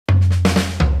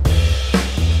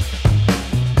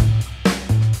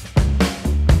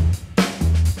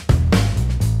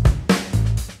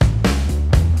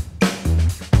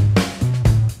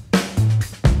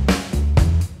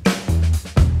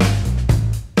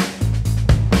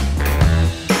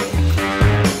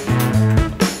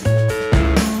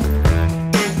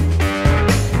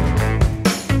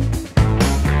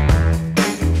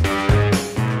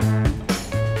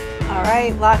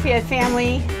Lafayette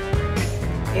family,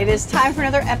 it is time for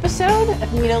another episode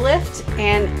of Need a Lift,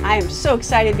 and I am so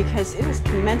excited because it is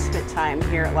commencement time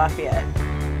here at Lafayette,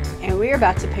 and we are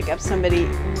about to pick up somebody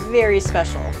very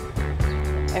special.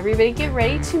 Everybody get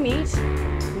ready to meet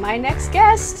my next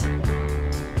guest.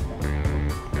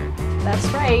 That's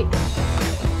right,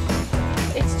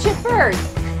 it's Chip Bergh.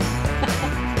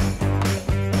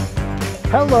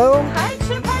 Hello. Hi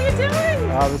Chip, how you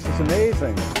doing? Oh, this is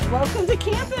amazing. Welcome to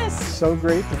campus. So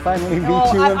great to finally meet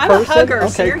you in I'm person. a hugger, okay,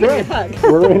 so you're good. gonna hug.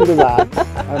 We're into that.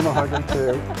 I'm a hugger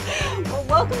too. Well,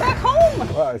 welcome back home.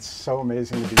 Well, it's so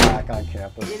amazing to be back on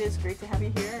campus. It is great to have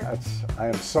you here. I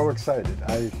am so excited.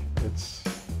 I'm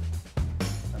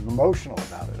emotional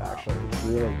about it, actually. It's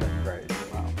really been great.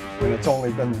 Wow. And it's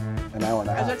only been an hour and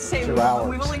a half, I was about to say, 2 hours.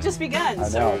 we've only just begun, I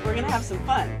so know. we're going to have some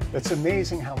fun. It's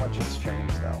amazing how much has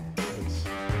changed, though.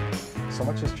 So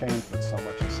much has changed, but so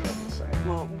much is still the same.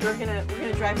 Well, we're gonna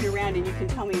drive you around, and you can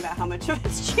tell me about how much of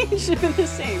it's changed and been the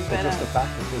same. But just the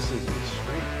fact that this is a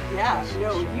street. Yeah, This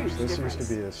no, is huge This difference. used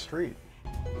to be a street.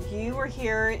 You were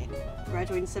here,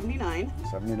 graduating in '79.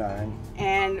 79.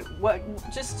 And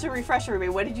just to refresh everybody,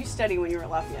 what did you study when you were at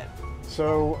Lafayette?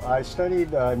 So I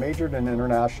majored in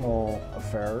international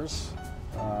affairs.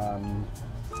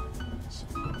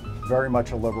 Very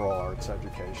much a liberal arts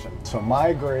education. So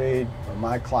my grade, or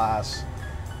my class,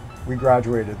 we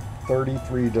graduated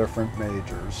 33 different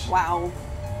majors. Wow.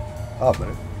 Oh, but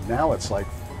now it's like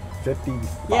 55,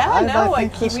 Yeah, no, I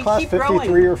think this we class, keep 53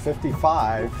 growing. or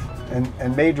 55,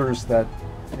 and majors that,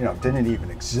 didn't even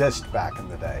exist back in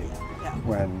the day. Yeah.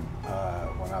 when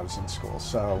I was in school.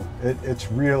 So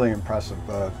it's really impressive.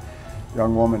 The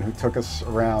young woman who took us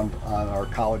around on our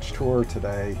college tour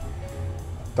today,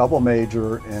 double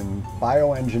major in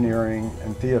bioengineering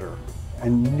and theater.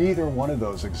 And neither one of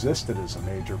those existed as a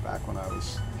major back when I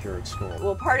was here at school.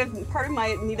 Well, part of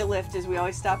my Need a Lift is we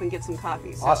always stop and get some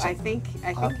coffee. So Awesome. I think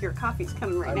your coffee's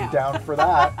coming right I'm now. down for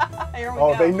that. Here we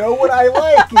Oh, go. they know what I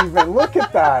like even. Look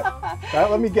at that.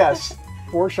 Let me guess.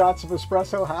 4 shots of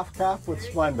espresso, half cap with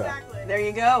Splenda. Exactly. There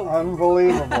you go.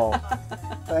 Unbelievable.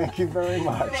 Thank you very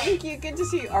much. Thank you. Good to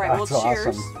see you. All right. That's well,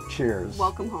 cheers. awesome. Cheers.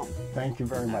 Welcome home. Thank you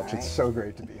very much. All right. It's so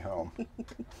great to be home.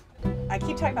 I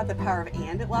keep talking about the power of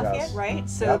and at Lafayette, Yes. right?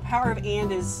 So Yep. the power of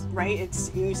and is, right,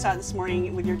 you saw it this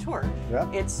morning with your tour.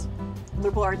 Yep. It's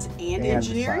liberal arts and And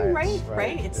engineering, science, right?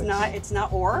 right. It's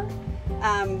not or.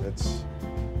 It's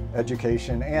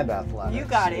education and athletics. You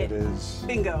got it. It is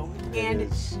Bingo. it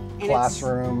is and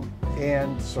classroom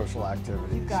and social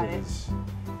activities. You got it.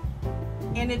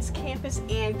 And it's campus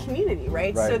and community,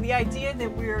 right? Right. So the idea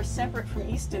that we're separate from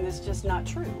Easton is just not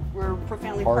true. We're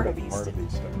profoundly part of Easton. Part of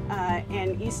Easton.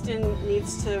 And Easton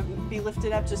needs to be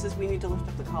lifted up just as we need to lift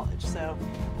up the college. So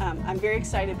I'm very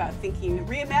excited about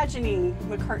reimagining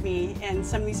McCartney and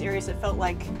some of these areas that felt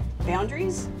like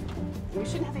boundaries. We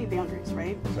shouldn't have any boundaries,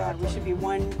 right? Exactly. We should be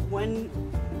one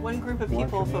group of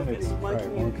people focused, one Right,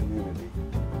 community. one community.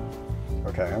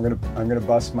 Okay, I'm gonna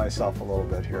bust myself a little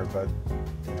bit here, but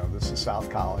this is South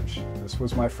College. This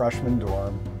was my freshman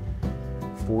dorm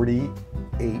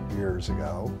 48 years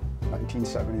ago,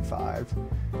 1975.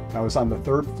 I was on the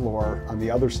 3rd floor on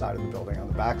the other side of the building, on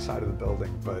the back side of the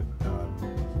building, but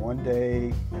one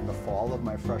day in the fall of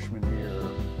my freshman year,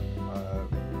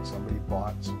 somebody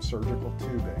bought some surgical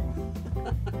tubing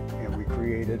and we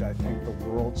created, I think, the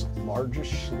world's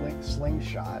largest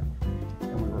slingshot,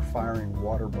 and we were firing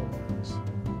water balloons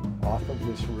off of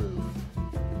this roof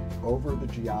over the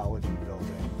geology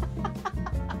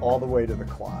building all the way to the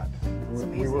quad.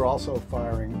 We were also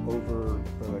firing over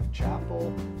the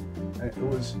chapel. It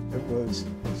was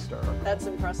hysterical. That's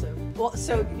impressive. Well,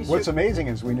 so What's amazing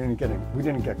is we didn't get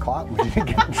caught. We didn't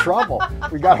get in trouble.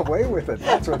 We got away with it.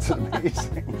 That's what's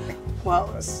amazing.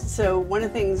 Well, so one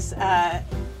of the things that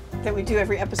we do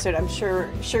every episode, I'm sure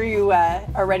you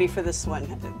are ready for this one,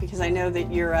 because I know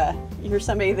that you're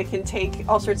somebody that can take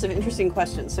all sorts of interesting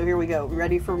questions. So here we go.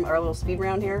 Ready for our little speed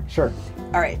round here? Sure.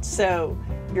 All right. So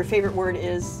your favorite word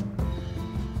is?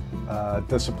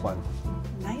 Discipline.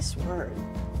 Nice word.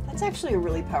 That's actually a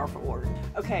really powerful word.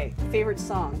 Okay. Favorite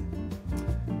song?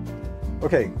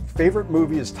 Okay. Favorite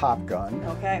movie is Top Gun.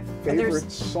 Okay.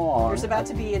 Favorite song. There's about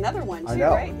to be another one too, I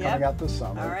know, right? coming out this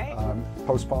summer. All right.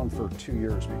 Postponed for 2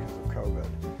 years because of COVID.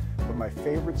 But my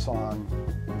favorite song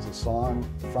is a song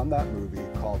from that movie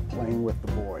called "Playing with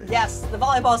the Boys." Yes, the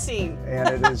volleyball scene. And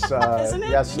it is, Isn't it?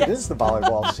 yes, Yes. it is the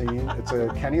volleyball scene. It's a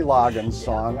Kenny Loggins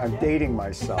song. I'm dating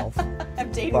myself.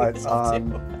 I'm dating But, myself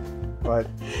too. But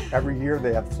every year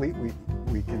they have Fleet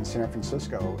Week in San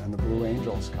Francisco, and the Blue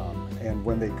Angels come. And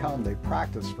when they come, they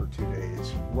practice for 2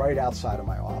 days right outside of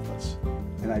my office.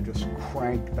 And I just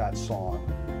crank that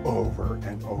song over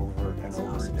and over and It's an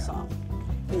over awesome again. song.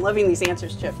 I'm loving these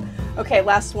answers, Chip. Okay,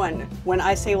 last one. When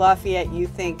I say Lafayette, you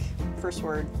think first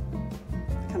word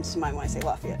comes to mind when I say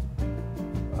Lafayette.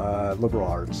 Liberal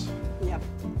arts. Yep.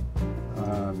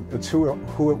 It's who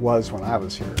it was when I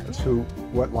was here. It's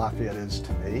what Lafayette is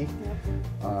to me.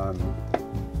 Yep.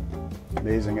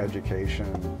 Amazing education,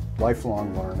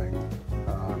 lifelong learning,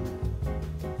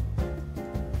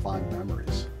 fond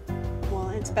memories. Well,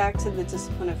 it's back to the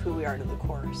discipline of who we are to the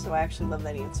core. So I actually love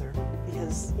that answer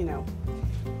because, you know,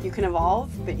 you can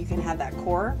evolve, but you can have that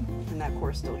core, and that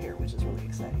core is still here, which is really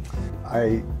exciting.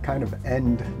 I kind of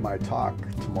end my talk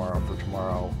tomorrow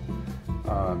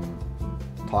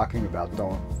talking about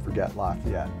don't forget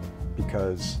Lafayette,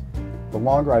 because the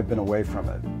longer I've been away from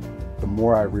it, the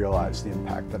more I realized the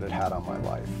impact that it had on my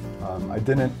life. I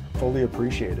didn't fully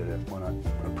appreciate it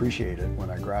when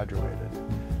I graduated,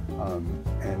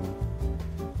 and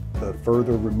the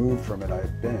further removed from it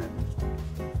I've been,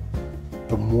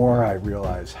 the more I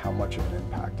realize how much of an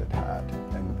impact it had,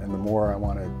 and the more I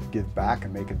want to give back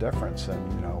and make a difference,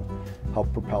 and, you know,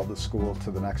 help propel the school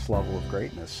to the next level of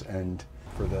greatness. And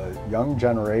for the young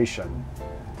generation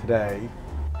today,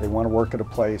 they want to work at a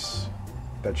place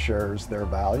that shares their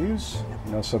values,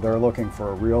 you know, so they're looking for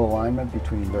a real alignment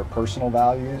between their personal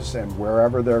values and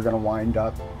wherever they're going to wind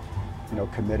up, you know,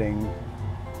 committing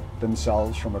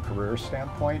themselves from a career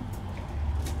standpoint.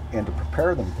 And to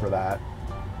prepare them for that,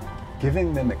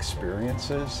 giving them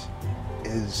experiences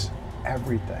is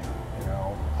everything, you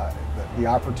know. The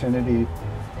opportunity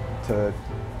to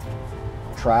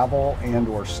travel and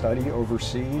or study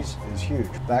overseas is huge.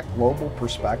 That global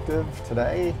perspective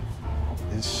today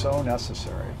is so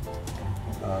necessary.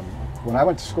 When I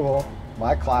went to school,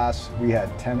 my class, we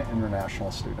had 10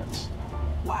 international students.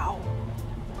 Wow.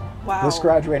 Wow. This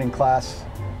graduating class,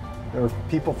 there were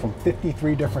people from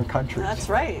 53 different countries. That's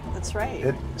right. That's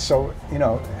right. So, you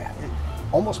know,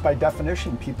 almost by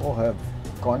definition, people have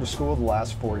gone to school the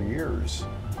last 4 years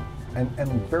and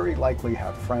very likely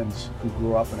have friends who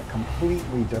grew up in a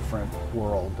completely different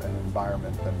world and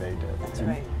environment than they did. That's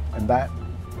right. And that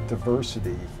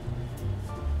diversity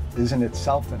is in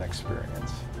itself an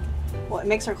experience. Well, it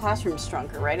makes our classrooms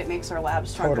stronger, right? It makes our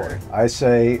labs stronger. Totally. I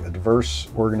say a diverse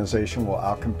organization will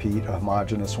outcompete a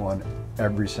homogenous one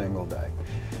every single day.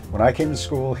 When I came to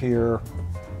school here,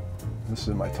 this is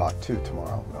in my talk too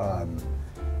tomorrow,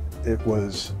 it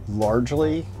was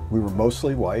largely, we were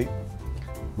mostly white,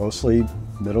 mostly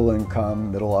middle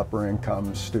income, middle upper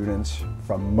income students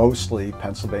from mostly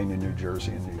Pennsylvania, New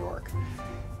Jersey, and New York.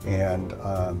 And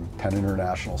 10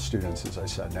 international students, as I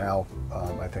said. Now,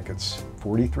 I think it's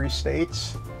 43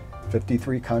 states,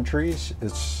 53 countries.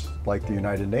 It's like the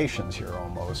United Nations here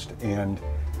almost. And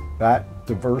that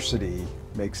diversity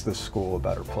makes this school a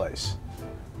better place.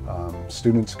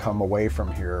 Students come away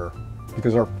from here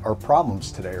because our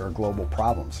problems today are global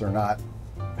problems. They're not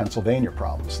Pennsylvania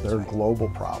problems, they're global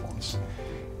problems.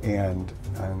 And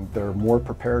they're more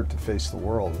prepared to face the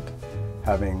world,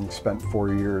 having spent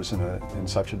 4 years in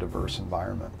such a diverse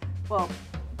environment. Well,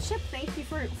 Chip, thank you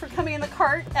for coming in the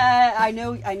cart. I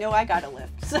know I got a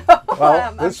lift. So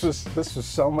well, this was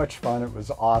so much fun. It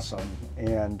was awesome,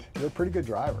 and you're a pretty good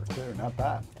driver too. Not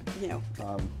bad. You know,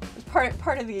 it's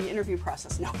part of the interview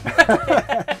process. No.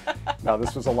 No,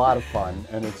 this was a lot of fun,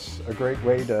 and it's a great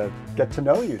way to get to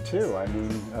know you too. I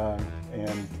mean,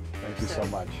 and thank you so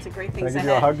much. It's a great thing. Can I give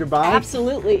you a hug goodbye?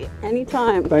 Absolutely,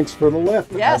 anytime. Thanks for the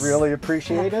lift. Yes. I really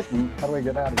appreciate it. And how do we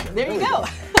get out of here? There you go.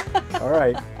 All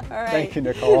right. All right. Thank you,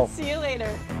 Nicole. See you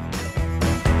later.